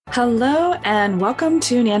Hello, and welcome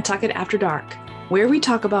to Nantucket After Dark, where we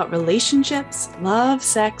talk about relationships, love,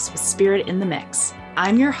 sex with spirit in the mix.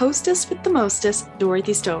 I'm your hostess with the mostest,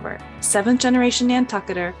 Dorothy Stover, 7th generation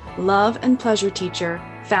Nantucketer, love and pleasure teacher,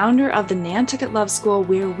 founder of the Nantucket Love School,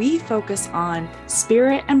 where we focus on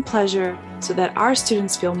spirit and pleasure so that our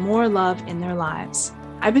students feel more love in their lives.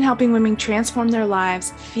 I've been helping women transform their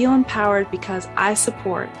lives, feel empowered because I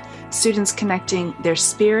support students connecting their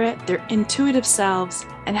spirit, their intuitive selves,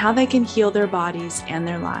 and how they can heal their bodies and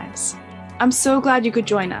their lives. I'm so glad you could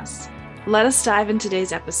join us. Let us dive into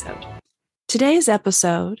today's episode. Today's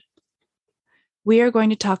episode, we are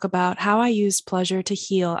going to talk about how I use pleasure to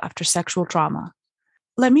heal after sexual trauma.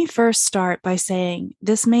 Let me first start by saying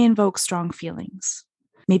this may invoke strong feelings,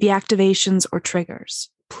 maybe activations or triggers.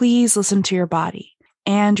 Please listen to your body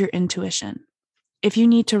and your intuition. If you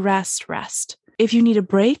need to rest, rest. If you need a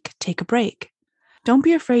break, take a break. Don't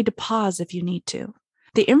be afraid to pause if you need to.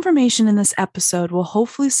 The information in this episode will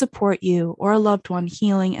hopefully support you or a loved one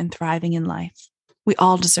healing and thriving in life. We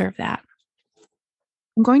all deserve that.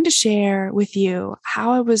 I'm going to share with you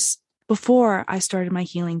how I was before I started my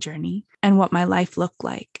healing journey and what my life looked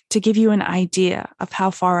like to give you an idea of how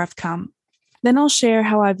far I've come. Then I'll share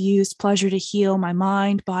how I've used pleasure to heal my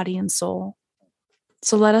mind, body, and soul.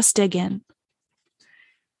 So let us dig in.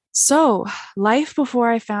 So, life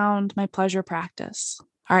before I found my pleasure practice.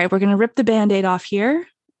 All right, we're going to rip the Band-Aid off here,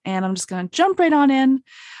 and I'm just going to jump right on in.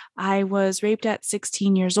 I was raped at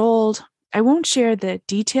 16 years old. I won't share the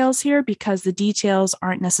details here because the details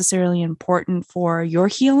aren't necessarily important for your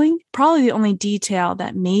healing. Probably the only detail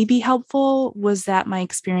that may be helpful was that my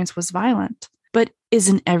experience was violent. But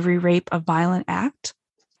isn't every rape a violent act?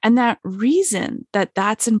 And that reason that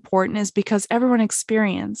that's important is because everyone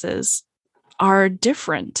experiences are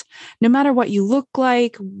different. No matter what you look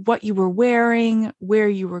like, what you were wearing, where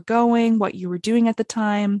you were going, what you were doing at the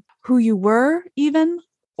time, who you were even,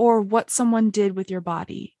 or what someone did with your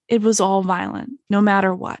body, it was all violent, no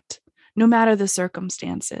matter what, no matter the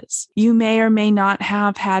circumstances. You may or may not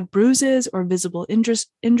have had bruises or visible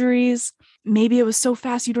injuries. Maybe it was so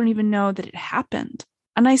fast you don't even know that it happened.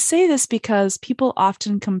 And I say this because people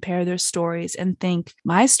often compare their stories and think,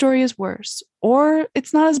 my story is worse, or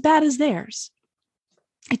it's not as bad as theirs.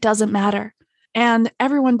 It doesn't matter. And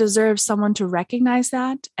everyone deserves someone to recognize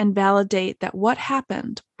that and validate that what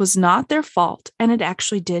happened was not their fault and it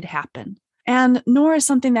actually did happen. And nor is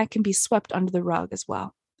something that can be swept under the rug as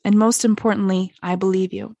well. And most importantly, I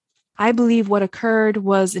believe you. I believe what occurred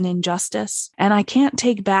was an injustice, and I can't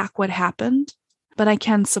take back what happened, but I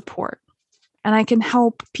can support. And I can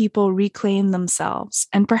help people reclaim themselves.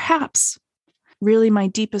 And perhaps, really my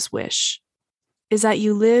deepest wish, is that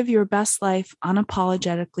you live your best life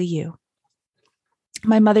unapologetically you.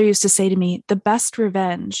 My mother used to say to me, the best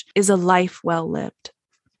revenge is a life well lived.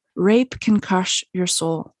 Rape can crush your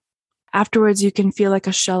soul. Afterwards, you can feel like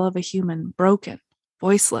a shell of a human, broken,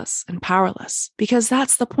 voiceless, and powerless, because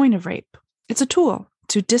that's the point of rape. It's a tool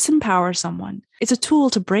to disempower someone. It's a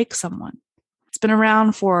tool to break someone. It's been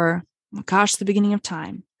around for the beginning of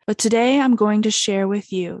time. But today I'm going to share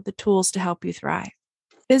with you the tools to help you thrive.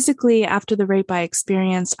 Physically, after the rape I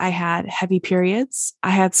experienced, I had heavy periods. I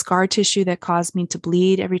had scar tissue that caused me to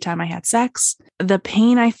bleed every time I had sex. The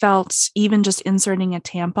pain I felt, even just inserting a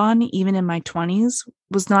tampon, even in my 20s,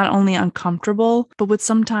 was not only uncomfortable, but would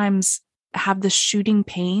sometimes have this shooting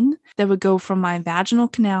pain that would go from my vaginal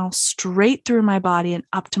canal straight through my body and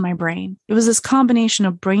up to my brain. It was this combination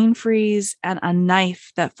of brain freeze and a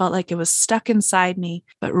knife that felt like it was stuck inside me,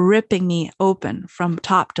 but ripping me open from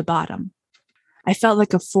top to bottom. I felt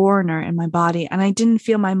like a foreigner in my body, and I didn't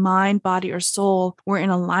feel my mind, body, or soul were in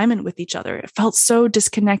alignment with each other. It felt so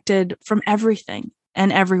disconnected from everything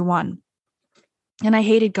and everyone. And I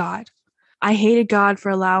hated God. I hated God for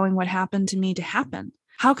allowing what happened to me to happen.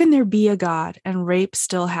 How can there be a God and rape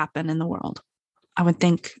still happen in the world? I would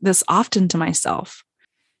think this often to myself.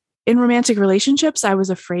 In romantic relationships, I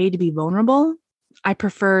was afraid to be vulnerable. I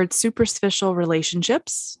preferred superficial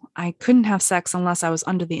relationships. I couldn't have sex unless I was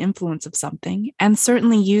under the influence of something, and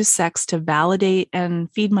certainly used sex to validate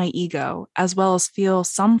and feed my ego, as well as feel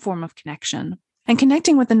some form of connection. And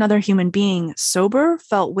connecting with another human being sober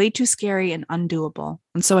felt way too scary and undoable,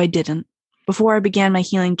 and so I didn't. Before I began my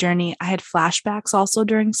healing journey, I had flashbacks also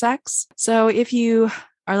during sex. So if you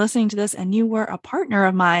are listening to this and you were a partner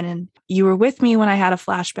of mine and you were with me when I had a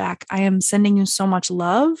flashback, I am sending you so much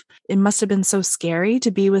love. It must have been so scary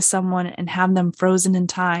to be with someone and have them frozen in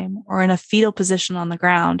time or in a fetal position on the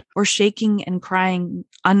ground or shaking and crying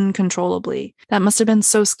uncontrollably. That must have been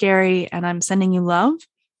so scary, and I'm sending you love.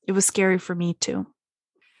 It was scary for me too.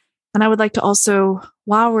 And I would like to also,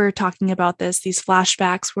 while we're talking about this, these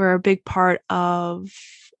flashbacks were a big part of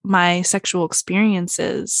my sexual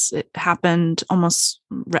experiences. It happened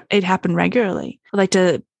regularly. I'd like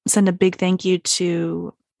to send a big thank you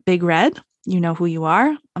to Big Red. You know who you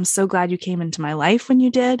are. I'm so glad you came into my life when you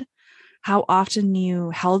did. How often you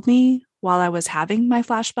held me while I was having my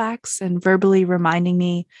flashbacks and verbally reminding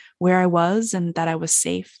me where I was and that I was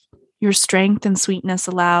safe. Your strength and sweetness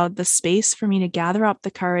allowed the space for me to gather up the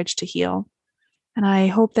courage to heal. And I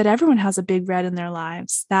hope that everyone has a Big Red in their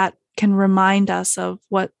lives that can remind us of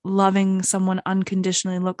what loving someone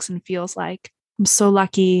unconditionally looks and feels like. I'm so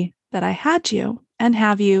lucky that I had you and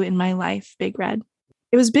have you in my life, Big Red.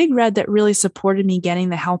 It was Big Red that really supported me getting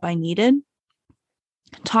the help I needed,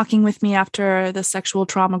 talking with me after the sexual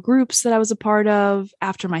trauma groups that I was a part of,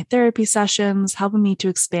 after my therapy sessions, helping me to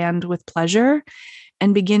expand with pleasure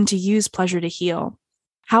and begin to use pleasure to heal.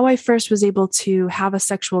 How I first was able to have a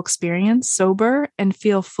sexual experience sober and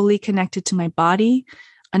feel fully connected to my body,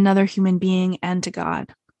 another human being, and to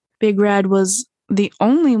God. Big Red was the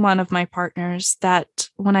only one of my partners that,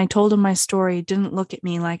 when I told him my story, didn't look at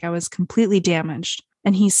me like I was completely damaged.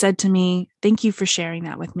 And he said to me, "Thank you for sharing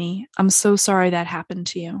that with me. I'm so sorry that happened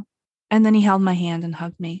to you." And then he held my hand and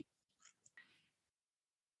hugged me.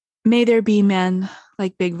 May there be men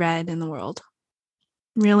like Big Red in the world.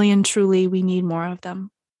 Really and truly, we need more of them.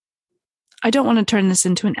 I don't want to turn this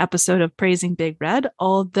into an episode of praising Big Red,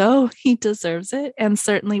 although he deserves it and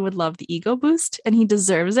certainly would love the ego boost, and he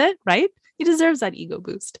deserves it, right? He deserves that ego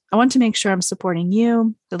boost. I want to make sure I'm supporting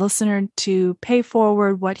you, the listener, to pay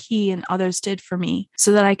forward what he and others did for me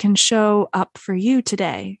so that I can show up for you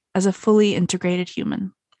today as a fully integrated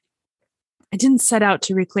human. I didn't set out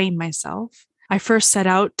to reclaim myself. I first set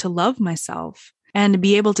out to love myself and to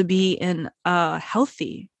be able to be in a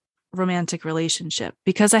healthy romantic relationship.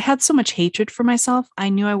 Because I had so much hatred for myself, I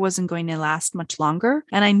knew I wasn't going to last much longer.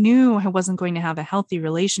 And I knew I wasn't going to have a healthy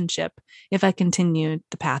relationship if I continued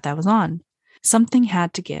the path I was on. Something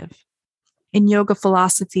had to give. In yoga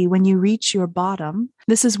philosophy, when you reach your bottom,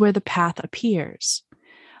 this is where the path appears.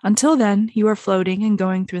 Until then, you are floating and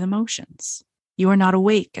going through the motions. You are not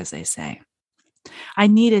awake, as they say. I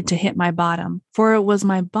needed to hit my bottom, for it was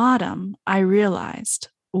my bottom I realized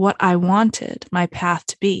what I wanted my path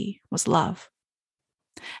to be was love.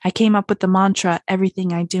 I came up with the mantra,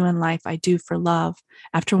 "Everything I do in life, I do for love,"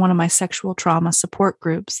 after one of my sexual trauma support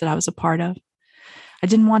groups that I was a part of. I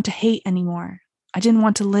didn't want to hate anymore. I didn't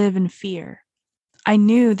want to live in fear. I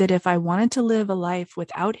knew that if I wanted to live a life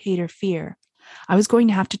without hate or fear, I was going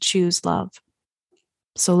to have to choose love.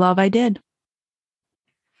 So love I did.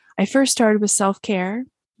 I first started with self-care.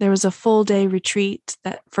 There was a full-day retreat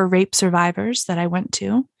for rape survivors that I went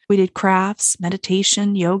to. We did crafts,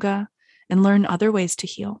 meditation, yoga, and learned other ways to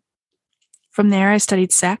heal. From there, I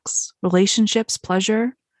studied sex, relationships,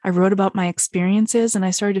 pleasure. I wrote about my experiences, and I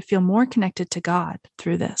started to feel more connected to God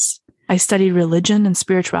through this. I studied religion and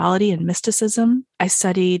spirituality and mysticism. I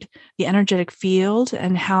studied the energetic field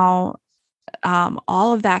and how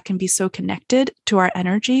all of that can be so connected to our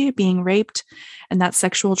energy. Being raped and that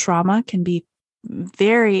sexual trauma can be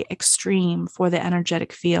very extreme for the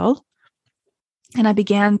energetic field. And I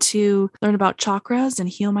began to learn about chakras and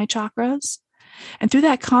heal my chakras. And through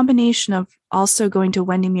that combination of also going to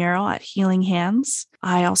Wendy Muriel at Healing Hands,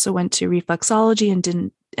 I also went to reflexology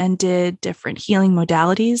and did different healing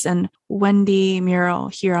modalities. And Wendy Muriel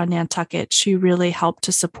here on Nantucket, she really helped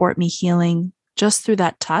to support me healing just through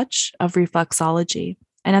that touch of reflexology.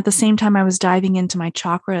 And at the same time, I was diving into my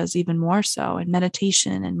chakras even more so, and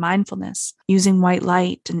meditation and mindfulness, using white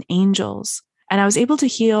light and angels. And I was able to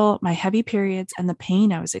heal my heavy periods and the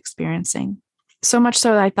pain I was experiencing. So much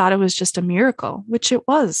so that I thought it was just a miracle, which it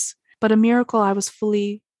was, but a miracle I was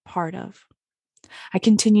fully part of. I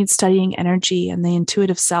continued studying energy and the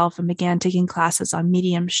intuitive self and began taking classes on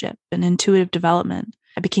mediumship and intuitive development.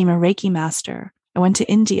 I became a Reiki master. I went to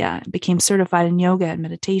India and became certified in yoga and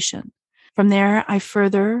meditation. From there, I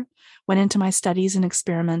further went into my studies and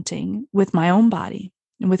experimenting with my own body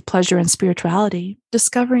and with pleasure and spirituality,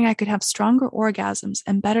 discovering I could have stronger orgasms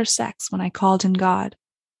and better sex when I called in God.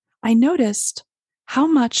 I noticed how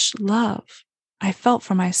much love I felt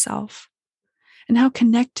for myself and how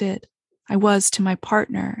connected I was to my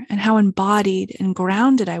partner and how embodied and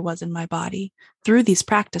grounded I was in my body through these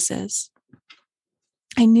practices.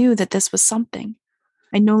 I knew that this was something.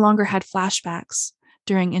 I no longer had flashbacks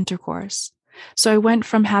during intercourse. So I went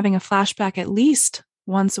from having a flashback at least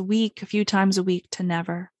once a week, a few times a week, to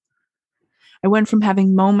never. I went from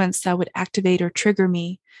having moments that would activate or trigger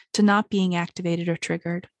me to not being activated or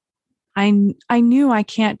triggered. I knew I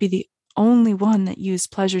can't be the only one that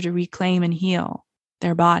used pleasure to reclaim and heal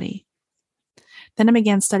their body. Then I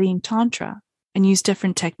began studying Tantra and used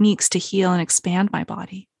different techniques to heal and expand my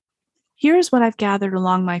body. Here's what I've gathered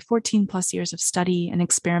along my 14 plus years of study and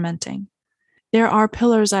experimenting. There are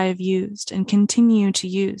pillars I have used and continue to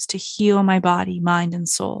use to heal my body, mind, and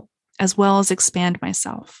soul, as well as expand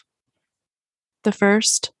myself. The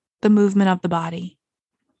first, the movement of the body.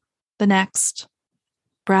 The next,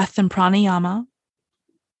 breath and pranayama.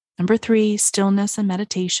 Number 3, stillness and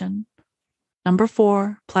meditation. Number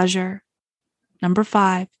 4, pleasure. Number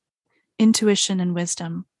 5, intuition and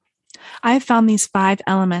wisdom. I have found these 5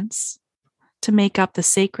 elements to make up the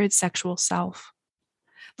sacred sexual self.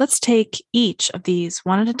 Let's take each of these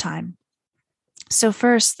one at a time. So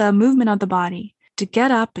first, the movement of the body. To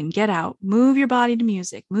get up and get out, move your body to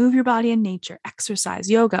music, move your body in nature,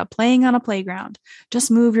 exercise, yoga, playing on a playground.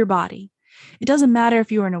 Just move your body. It doesn't matter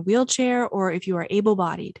if you are in a wheelchair or if you are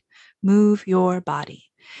able-bodied. Move your body.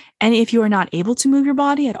 And if you are not able to move your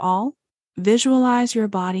body at all, visualize your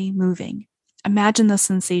body moving. Imagine the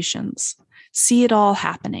sensations. See it all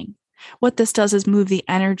happening. What this does is move the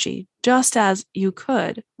energy, just as you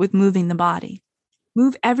could with moving the body.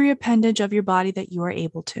 Move every appendage of your body that you are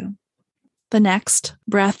able to. The next,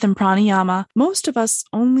 breath and pranayama. Most of us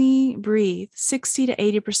only breathe 60 to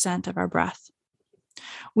 80% of our breath.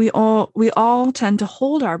 We all tend to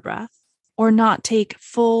hold our breath or not take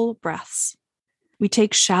full breaths. We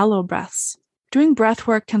take shallow breaths. Doing breath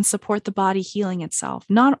work can support the body healing itself,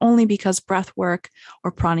 not only because breath work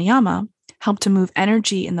or pranayama help to move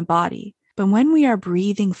energy in the body, but when we are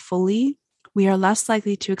breathing fully, we are less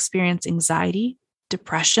likely to experience anxiety,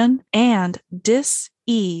 depression, and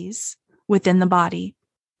dis-ease within the body.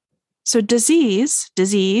 So disease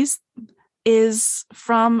is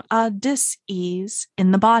from a dis-ease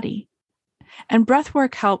in the body. And breath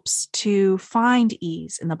work helps to find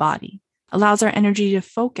ease in the body, allows our energy to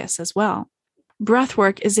focus as well. Breath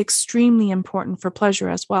work is extremely important for pleasure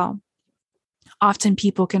as well. Often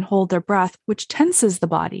people can hold their breath, which tenses the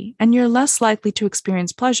body, and you're less likely to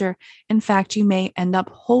experience pleasure. In fact, you may end up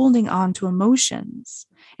holding on to emotions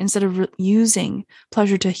instead of using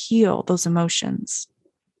pleasure to heal those emotions.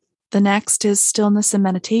 The next is stillness and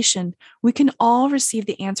meditation. We can all receive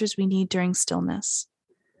the answers we need during stillness.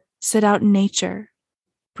 Sit out in nature,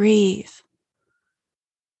 breathe,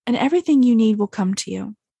 and everything you need will come to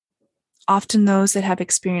you. Often those that have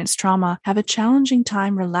experienced trauma have a challenging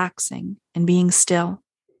time relaxing and being still.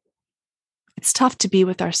 It's tough to be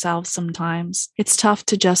with ourselves sometimes. It's tough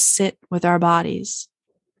to just sit with our bodies,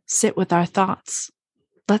 sit with our thoughts.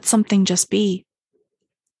 Let something just be.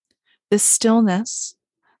 This stillness,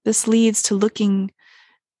 this leads to looking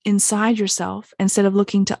inside yourself instead of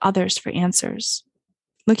looking to others for answers,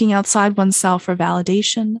 looking outside oneself for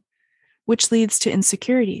validation, which leads to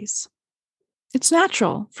insecurities. It's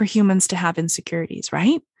natural for humans to have insecurities,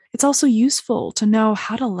 right? It's also useful to know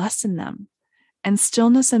how to lessen them. And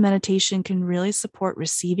stillness and meditation can really support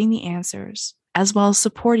receiving the answers, as well as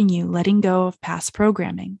supporting you letting go of past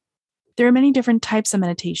programming. There are many different types of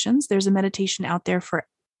meditations. There's a meditation out there for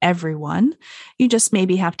everyone. You just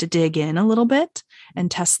maybe have to dig in a little bit and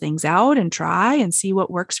test things out and try and see what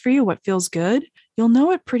works for you, what feels good. You'll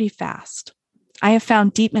know it pretty fast. I have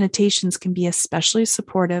found deep meditations can be especially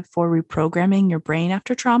supportive for reprogramming your brain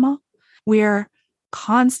after trauma. We're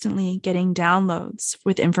constantly getting downloads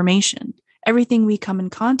with information, everything we come in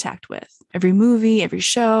contact with, every movie, every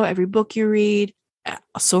show, every book you read,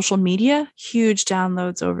 social media, huge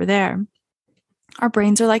downloads over there. Our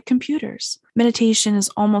brains are like computers. Meditation is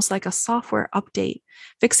almost like a software update,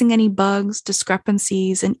 fixing any bugs,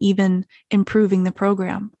 discrepancies, and even improving the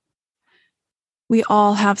program. We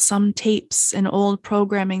all have some tapes and old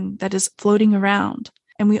programming that is floating around,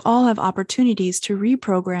 and we all have opportunities to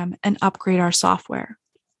reprogram and upgrade our software.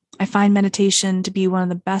 I find meditation to be one of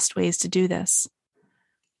the best ways to do this.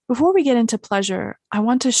 Before we get into pleasure, I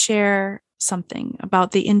want to share something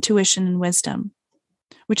about the intuition and wisdom,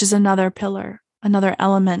 which is another pillar, another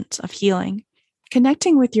element of healing.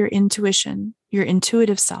 Connecting with your intuition, your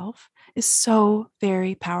intuitive self, is so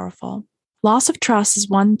very powerful. Loss of trust is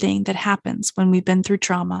one thing that happens when we've been through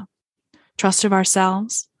trauma. Trust of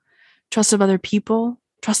ourselves, trust of other people,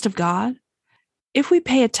 trust of God. If we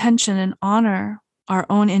pay attention and honor our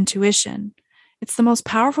own intuition, it's the most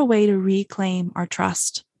powerful way to reclaim our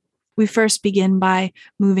trust. We first begin by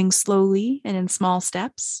moving slowly and in small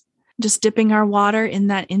steps, just dipping our water in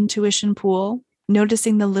that intuition pool,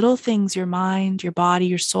 noticing the little things your mind, your body,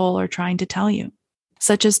 your soul are trying to tell you,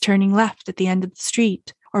 such as turning left at the end of the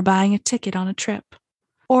street, or buying a ticket on a trip,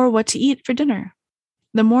 or what to eat for dinner.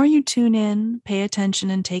 The more you tune in, pay attention,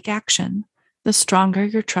 and take action, the stronger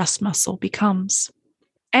your trust muscle becomes,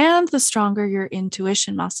 and the stronger your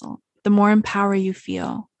intuition muscle. the more empowered you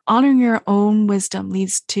feel. Honoring your own wisdom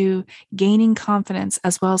leads to gaining confidence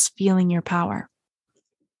as well as feeling your power.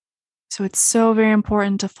 So it's so very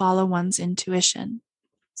important to follow one's intuition.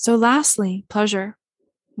 So lastly, pleasure.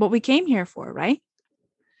 What we came here for, right?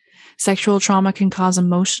 Sexual trauma can cause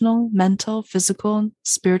emotional, mental, physical, and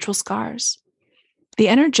spiritual scars. The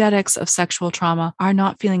energetics of sexual trauma are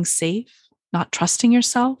not feeling safe, not trusting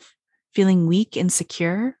yourself, feeling weak,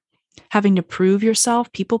 insecure, having to prove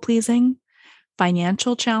yourself, people-pleasing,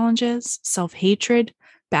 financial challenges, self-hatred,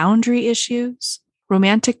 boundary issues,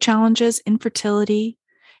 romantic challenges, infertility,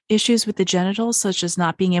 issues with the genitals, such as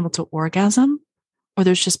not being able to orgasm, or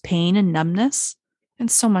there's just pain and numbness, and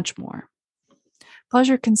so much more.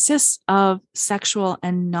 Pleasure consists of sexual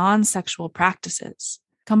and non-sexual practices,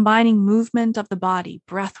 combining movement of the body,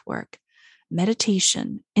 breath work,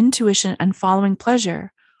 meditation, intuition, and following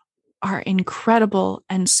pleasure are incredible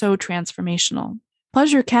and so transformational.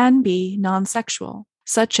 Pleasure can be non-sexual,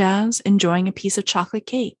 such as enjoying a piece of chocolate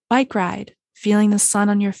cake, bike ride, feeling the sun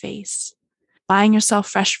on your face. Buying yourself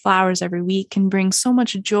fresh flowers every week can bring so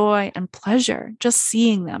much joy and pleasure just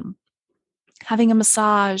seeing them. Having a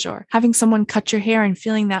massage or having someone cut your hair and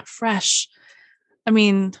feeling that fresh.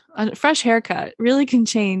 A fresh haircut really can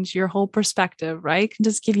change your whole perspective, right? Can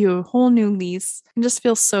just give you a whole new lease and just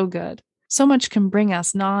feel so good. So much can bring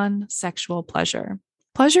us non-sexual pleasure.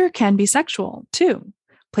 Pleasure can be sexual too.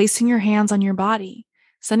 Placing your hands on your body,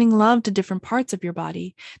 sending love to different parts of your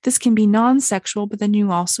body. This can be non-sexual, but then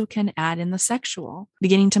you also can add in the sexual,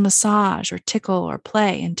 beginning to massage or tickle or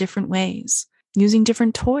play in different ways, using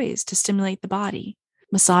different toys to stimulate the body,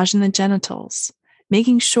 massaging the genitals,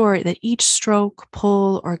 making sure that each stroke,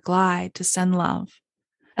 pull, or glide to send love,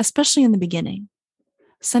 especially in the beginning.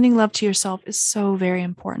 Sending love to yourself is so very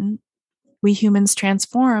important. We humans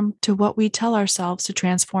transform to what we tell ourselves to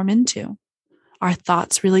transform into. Our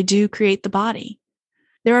thoughts really do create the body.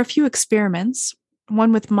 There are a few experiments,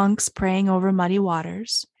 one with monks praying over muddy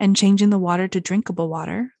waters and changing the water to drinkable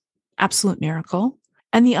water, absolute miracle,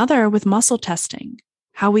 and the other with muscle testing,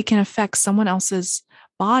 how we can affect someone else's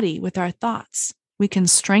body with our thoughts. We can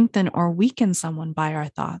strengthen or weaken someone by our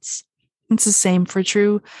thoughts. It's the same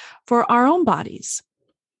true for our own bodies.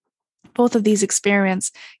 Both of these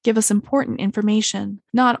experiments give us important information.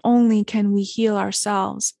 Not only can we heal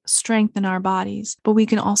ourselves, strengthen our bodies, but we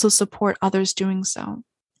can also support others doing so.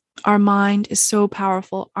 Our mind is so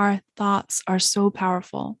powerful. Our thoughts are so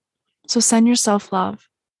powerful. So send yourself love.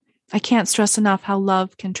 I can't stress enough how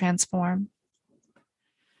love can transform.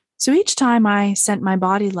 So each time I sent my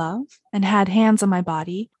body love and had hands on my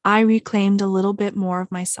body, I reclaimed a little bit more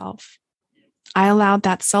of myself. I allowed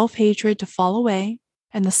that self-hatred to fall away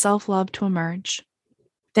and the self-love to emerge.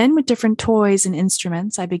 Then with different toys and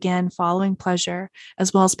instruments, I began following pleasure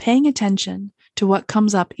as well as paying attention to what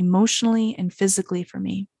comes up emotionally and physically for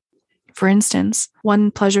me. For instance,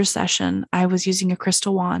 one pleasure session, I was using a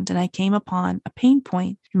crystal wand and I came upon a pain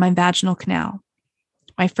point in my vaginal canal.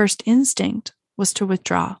 My first instinct was to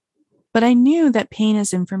withdraw, but I knew that pain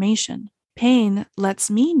is information. Pain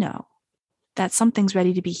lets me know that something's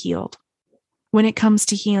ready to be healed. When it comes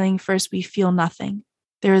to healing, first we feel nothing.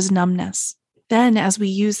 There is numbness. Then as we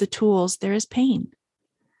use the tools, there is pain.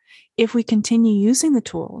 If we continue using the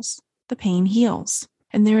tools, the pain heals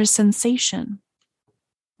and there is sensation.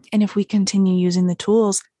 And if we continue using the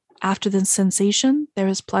tools, after the sensation, there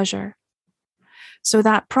is pleasure. So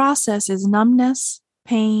that process is numbness,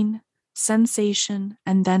 pain, sensation,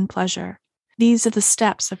 and then pleasure. These are the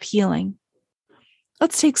steps of healing.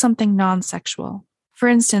 Let's take something non-sexual. For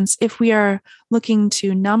instance, if we are looking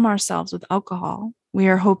to numb ourselves with alcohol, we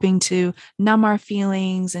are hoping to numb our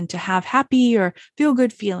feelings and to have happy or feel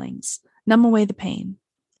good feelings, numb away the pain.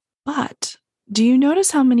 But do you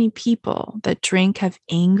notice how many people that drink have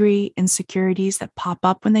angry insecurities that pop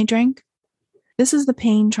up when they drink? This is the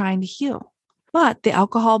pain trying to heal. But the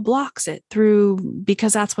alcohol blocks it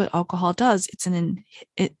because that's what alcohol does.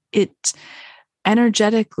 It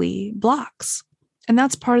energetically blocks. And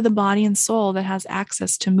that's part of the body and soul that has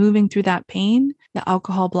access to moving through that pain. The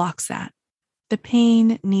alcohol blocks that. The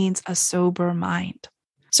pain needs a sober mind.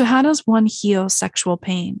 So how does one heal sexual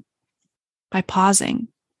pain? By pausing,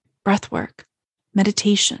 breath work,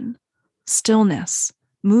 meditation, stillness,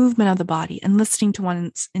 movement of the body, and listening to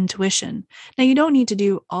one's intuition. Now, you don't need to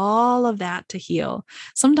do all of that to heal.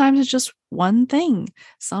 Sometimes it's just one thing.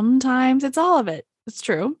 Sometimes it's all of it. It's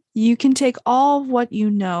true. You can take all of what you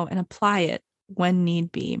know and apply it when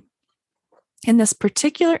need be. In this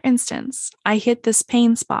particular instance, I hit this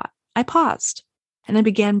pain spot. I paused and I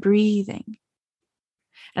began breathing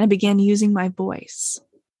and I began using my voice.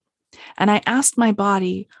 And I asked my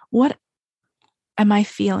body, what am I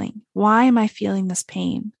feeling? Why am I feeling this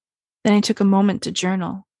pain? Then I took a moment to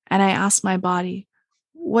journal and I asked my body,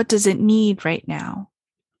 what does it need right now?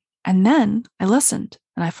 And then I listened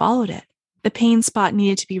and I followed it. The pain spot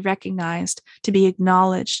needed to be recognized, to be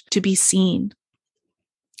acknowledged, to be seen.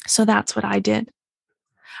 So that's what I did.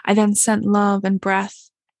 I then sent love and breath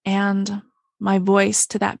and my voice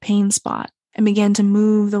to that pain spot and began to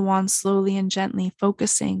move the wand slowly and gently,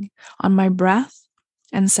 focusing on my breath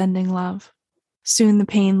and sending love. Soon the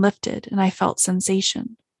pain lifted and I felt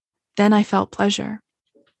sensation. Then I felt pleasure.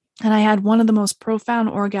 And I had one of the most profound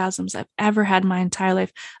orgasms I've ever had in my entire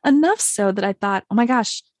life. Enough so that I thought, oh my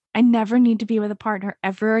gosh, I never need to be with a partner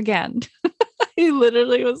ever again. I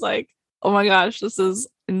literally was like, oh my gosh, this is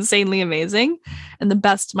insanely amazing and the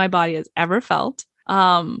best my body has ever felt.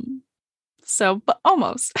 But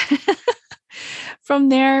almost. From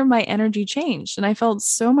there, my energy changed and I felt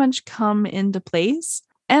so much come into place.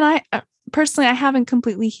 And I personally, I haven't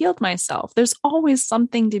completely healed myself. There's always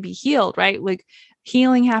something to be healed, right? Like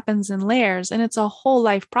healing happens in layers and it's a whole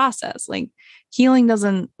life process. Like healing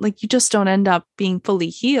doesn't, like you just don't end up being fully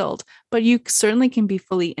healed, but you certainly can be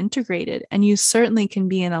fully integrated and you certainly can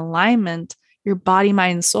be in alignment. Your body,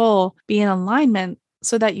 mind, soul be in alignment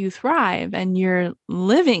so that you thrive and you're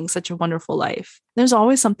living such a wonderful life. There's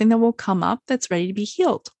always something that will come up that's ready to be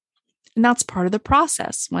healed. And that's part of the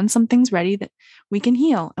process. When something's ready, that we can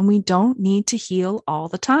heal, and we don't need to heal all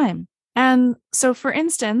the time. And so, for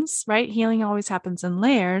instance, right, healing always happens in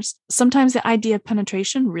layers. Sometimes the idea of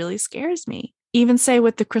penetration really scares me. Even say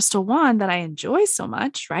with the crystal wand that I enjoy so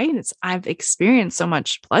much, right? I've experienced so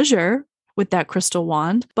much pleasure with that crystal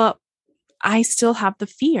wand, but I still have the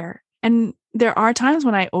fear. And there are times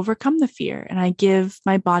when I overcome the fear and I give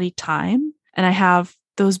my body time and I have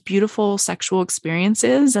those beautiful sexual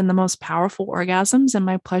experiences and the most powerful orgasms. And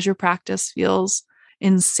my pleasure practice feels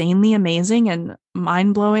insanely amazing and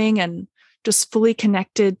mind-blowing and just fully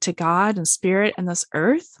connected to God and spirit and this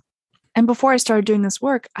earth. And before I started doing this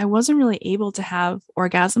work, I wasn't really able to have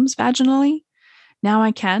orgasms vaginally. Now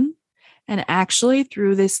I can. And actually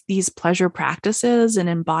through these pleasure practices and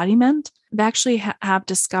embodiment, I've actually have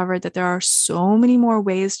discovered that there are so many more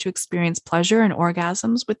ways to experience pleasure and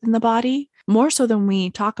orgasms within the body, more so than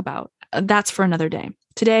we talk about. That's for another day.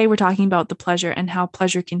 Today, we're talking about the pleasure and how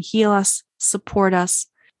pleasure can heal us, support us,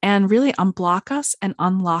 and really unblock us and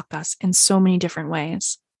unlock us in so many different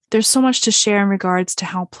ways. There's so much to share in regards to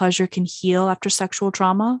how pleasure can heal after sexual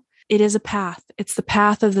trauma. It is a path. It's the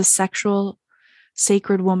path of the sexual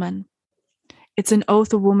sacred woman. It's an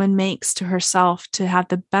oath a woman makes to herself to have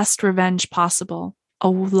the best revenge possible, a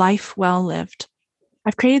life well lived.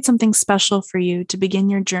 I've created something special for you to begin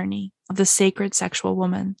your journey of the sacred sexual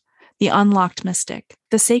woman, the unlocked mystic,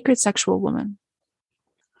 the sacred sexual woman.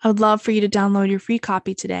 I would love for you to download your free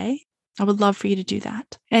copy today. I would love for you to do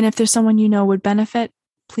that. And if there's someone you know would benefit,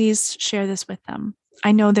 please share this with them.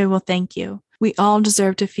 I know they will thank you. We all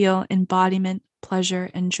deserve to feel embodiment, pleasure,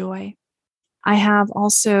 and joy. I have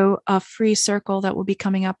also a free circle that will be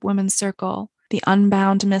coming up, Women's Circle, the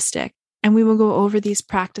Unbound Mystic, and we will go over these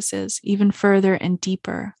practices even further and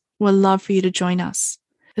deeper. We'd love for you to join us.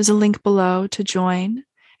 There's a link below to join,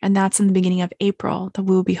 and that's in the beginning of April that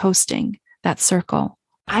we will be hosting that circle.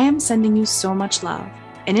 I am sending you so much love,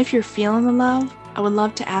 and if you're feeling the love, I would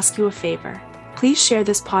love to ask you a favor. Please share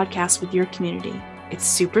this podcast with your community. It's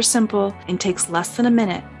super simple and takes less than a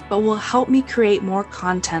minute, but will help me create more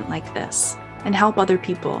content like this and help other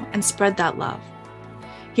people and spread that love.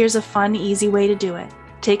 Here's a fun, easy way to do it.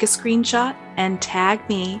 Take a screenshot and tag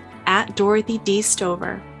me at Dorothy D.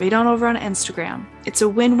 Stover right on over on Instagram. It's a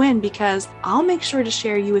win-win because I'll make sure to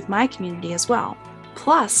share you with my community as well.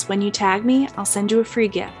 Plus, when you tag me, I'll send you a free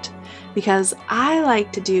gift because I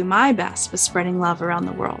like to do my best with spreading love around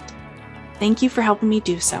the world. Thank you for helping me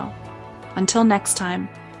do so. Until next time,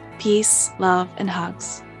 peace, love, and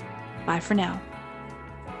hugs. Bye for now.